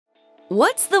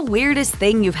What's the weirdest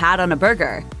thing you've had on a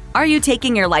burger? Are you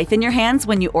taking your life in your hands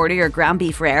when you order your ground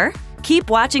beef rare? Keep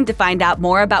watching to find out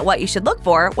more about what you should look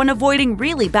for when avoiding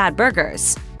really bad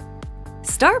burgers.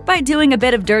 Start by doing a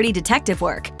bit of dirty detective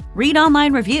work. Read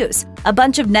online reviews. A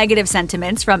bunch of negative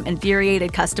sentiments from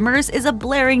infuriated customers is a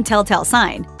blaring telltale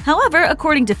sign. However,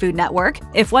 according to Food Network,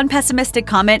 if one pessimistic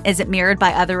comment isn't mirrored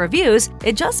by other reviews,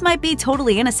 it just might be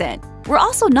totally innocent. We're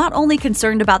also not only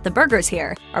concerned about the burgers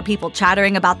here. Are people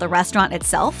chattering about the restaurant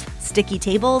itself? Sticky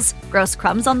tables? Gross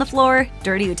crumbs on the floor?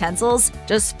 Dirty utensils?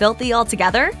 Just filthy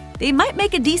altogether? They might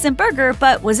make a decent burger,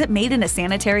 but was it made in a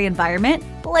sanitary environment?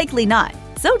 Likely not.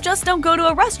 So just don't go to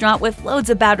a restaurant with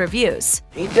loads of bad reviews.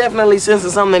 He definitely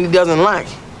senses something he doesn't like.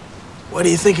 What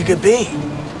do you think it could be?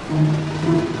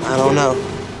 I don't know.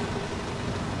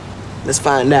 Let's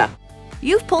find out.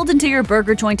 You've pulled into your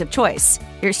burger joint of choice.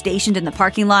 You're stationed in the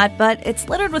parking lot, but it's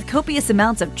littered with copious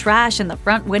amounts of trash and the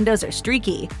front windows are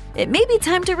streaky. It may be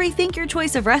time to rethink your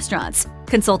choice of restaurants.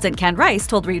 Consultant Ken Rice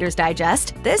told Reader's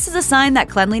Digest, "This is a sign that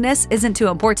cleanliness isn't too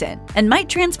important and might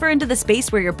transfer into the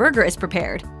space where your burger is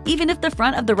prepared. Even if the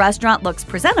front of the restaurant looks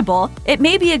presentable, it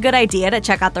may be a good idea to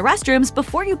check out the restrooms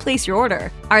before you place your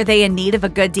order. Are they in need of a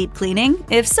good deep cleaning?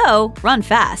 If so, run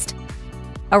fast."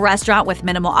 A restaurant with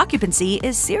minimal occupancy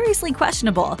is seriously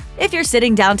questionable. If you're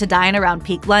sitting down to dine around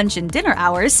peak lunch and dinner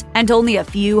hours, and only a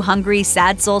few hungry,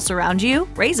 sad souls surround you,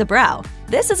 raise a brow.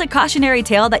 This is a cautionary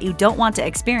tale that you don't want to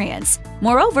experience.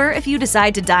 Moreover, if you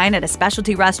decide to dine at a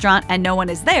specialty restaurant and no one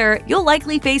is there, you'll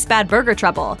likely face bad burger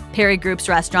trouble. Perry Group's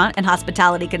restaurant and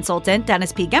hospitality consultant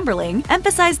Dennis P. Gemberling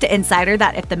emphasized to Insider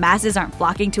that if the masses aren't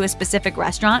flocking to a specific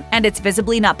restaurant and it's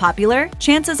visibly not popular,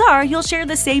 chances are you'll share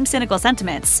the same cynical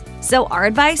sentiments. So our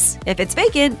advice? If it's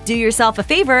vacant, do yourself a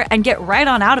favor and get right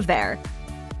on out of there.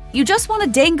 You just want a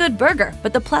dang good burger,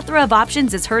 but the plethora of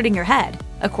options is hurting your head.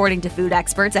 According to food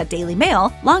experts at Daily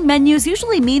Mail, long menus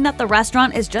usually mean that the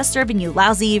restaurant is just serving you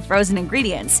lousy, frozen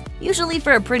ingredients, usually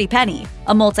for a pretty penny.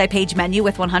 A multi-page menu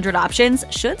with 100 options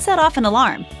should set off an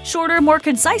alarm. Shorter, more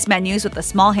concise menus with a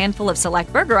small handful of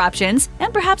select burger options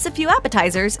and perhaps a few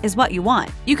appetizers is what you want.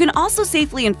 You can also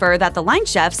safely infer that the line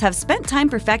chefs have spent time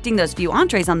perfecting those few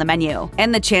entrees on the menu,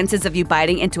 and the chances of you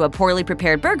biting into a poorly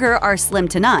prepared burger are slim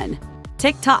to none.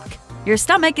 Tick-tock. Your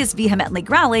stomach is vehemently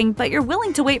growling, but you're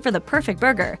willing to wait for the perfect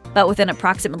burger. But within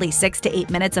approximately 6 to 8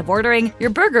 minutes of ordering,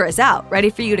 your burger is out, ready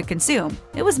for you to consume.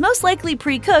 It was most likely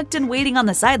pre-cooked and waiting on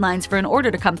the sidelines for an order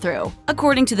to come through.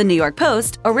 According to the New York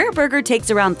Post, a rare burger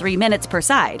takes around 3 minutes per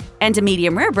side, and a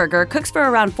medium rare burger cooks for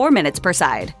around 4 minutes per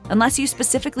side. Unless you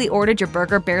specifically ordered your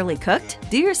burger barely cooked,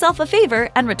 do yourself a favor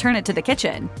and return it to the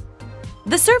kitchen.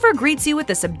 The server greets you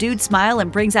with a subdued smile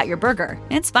and brings out your burger.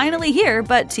 It's finally here,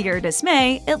 but to your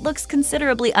dismay, it looks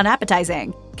considerably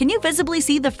unappetizing. Can you visibly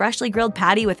see the freshly grilled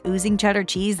patty with oozing cheddar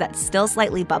cheese that's still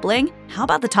slightly bubbling? How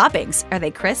about the toppings? Are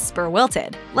they crisp or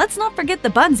wilted? Let's not forget the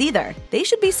buns either. They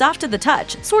should be soft to the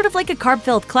touch, sort of like a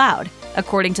carb-filled cloud.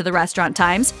 According to the Restaurant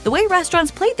Times, the way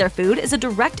restaurants plate their food is a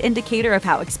direct indicator of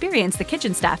how experienced the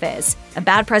kitchen staff is. A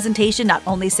bad presentation not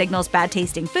only signals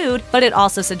bad-tasting food, but it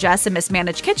also suggests a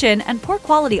mismanaged kitchen and poor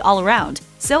quality all around.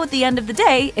 So at the end of the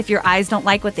day, if your eyes don't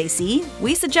like what they see,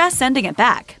 we suggest sending it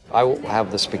back. I will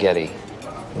have the spaghetti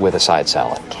with a side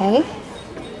salad. Okay.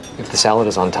 If the salad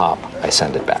is on top, I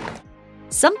send it back.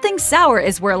 Something sour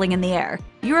is whirling in the air.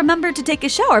 You remembered to take a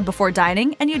shower before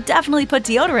dining, and you definitely put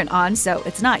deodorant on, so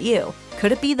it's not you.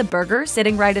 Could it be the burger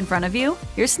sitting right in front of you?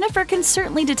 Your sniffer can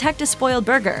certainly detect a spoiled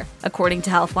burger. According to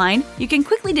Healthline, you can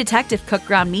quickly detect if cooked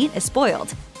ground meat is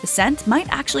spoiled. The scent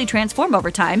might actually transform over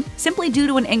time, simply due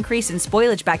to an increase in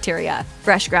spoilage bacteria.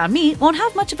 Fresh ground meat won't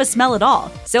have much of a smell at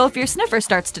all, so if your sniffer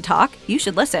starts to talk, you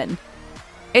should listen.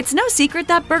 It's no secret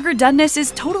that burger doneness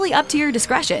is totally up to your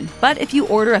discretion, but if you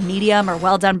order a medium or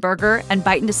well-done burger and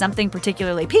bite into something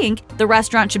particularly pink, the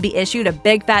restaurant should be issued a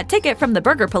big fat ticket from the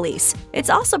burger police. It's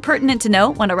also pertinent to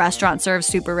note when a restaurant serves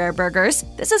super rare burgers,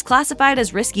 this is classified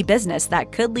as risky business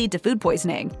that could lead to food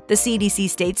poisoning. The CDC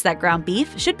states that ground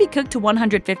beef should be cooked to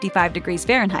 155 degrees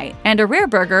Fahrenheit, and a rare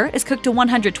burger is cooked to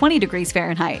 120 degrees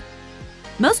Fahrenheit.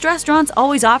 Most restaurants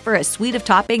always offer a suite of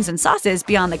toppings and sauces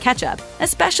beyond the ketchup,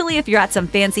 especially if you're at some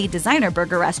fancy designer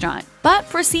burger restaurant. But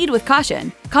proceed with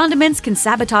caution. Condiments can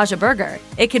sabotage a burger.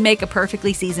 It can make a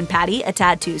perfectly seasoned patty a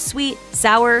tad too sweet,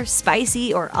 sour,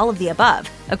 spicy, or all of the above.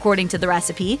 According to the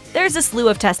recipe, there's a slew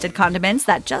of tested condiments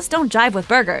that just don't jive with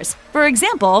burgers. For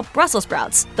example, Brussels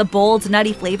sprouts. The bold,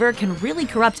 nutty flavor can really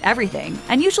corrupt everything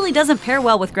and usually doesn't pair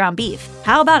well with ground beef.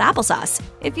 How about applesauce?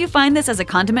 If you find this as a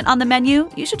condiment on the menu,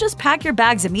 you should just pack your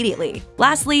bags immediately.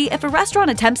 Lastly, if a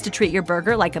restaurant attempts to treat your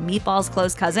burger like a meatball's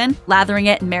close cousin, lathering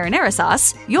it in marinara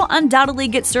sauce, you'll undoubtedly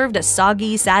get served a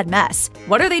soggy, sad mess.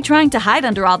 What are they trying to hide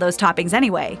under all those toppings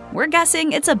anyway? We're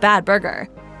guessing it's a bad burger.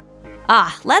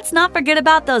 Let's not forget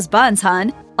about those buns,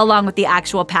 hun. Along with the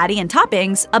actual patty and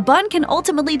toppings, a bun can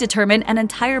ultimately determine an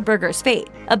entire burger's fate.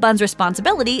 A bun's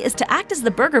responsibility is to act as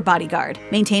the burger bodyguard,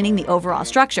 maintaining the overall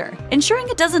structure, ensuring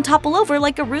it doesn't topple over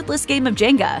like a ruthless game of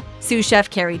Jenga. Sous chef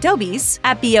Carrie Dobies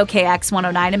at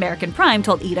BOKX109 American Prime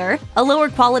told Eater, "A lower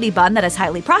quality bun that is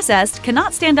highly processed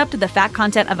cannot stand up to the fat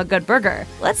content of a good burger.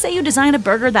 Let's say you design a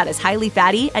burger that is highly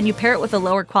fatty and you pair it with a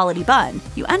lower quality bun.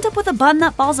 You end up with a bun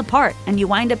that falls apart and you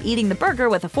wind up eating the burger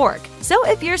with a fork. So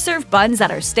if you're served buns that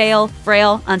are stale,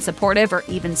 frail, unsupportive, or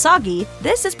even soggy,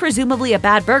 this is presumably a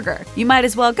bad burger. You might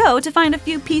as well go to find a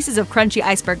few pieces of crunchy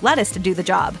iceberg lettuce to do the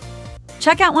job."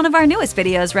 Check out one of our newest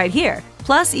videos right here.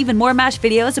 Plus, even more MASH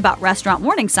videos about restaurant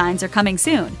warning signs are coming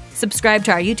soon. Subscribe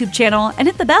to our YouTube channel and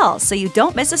hit the bell so you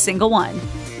don't miss a single one.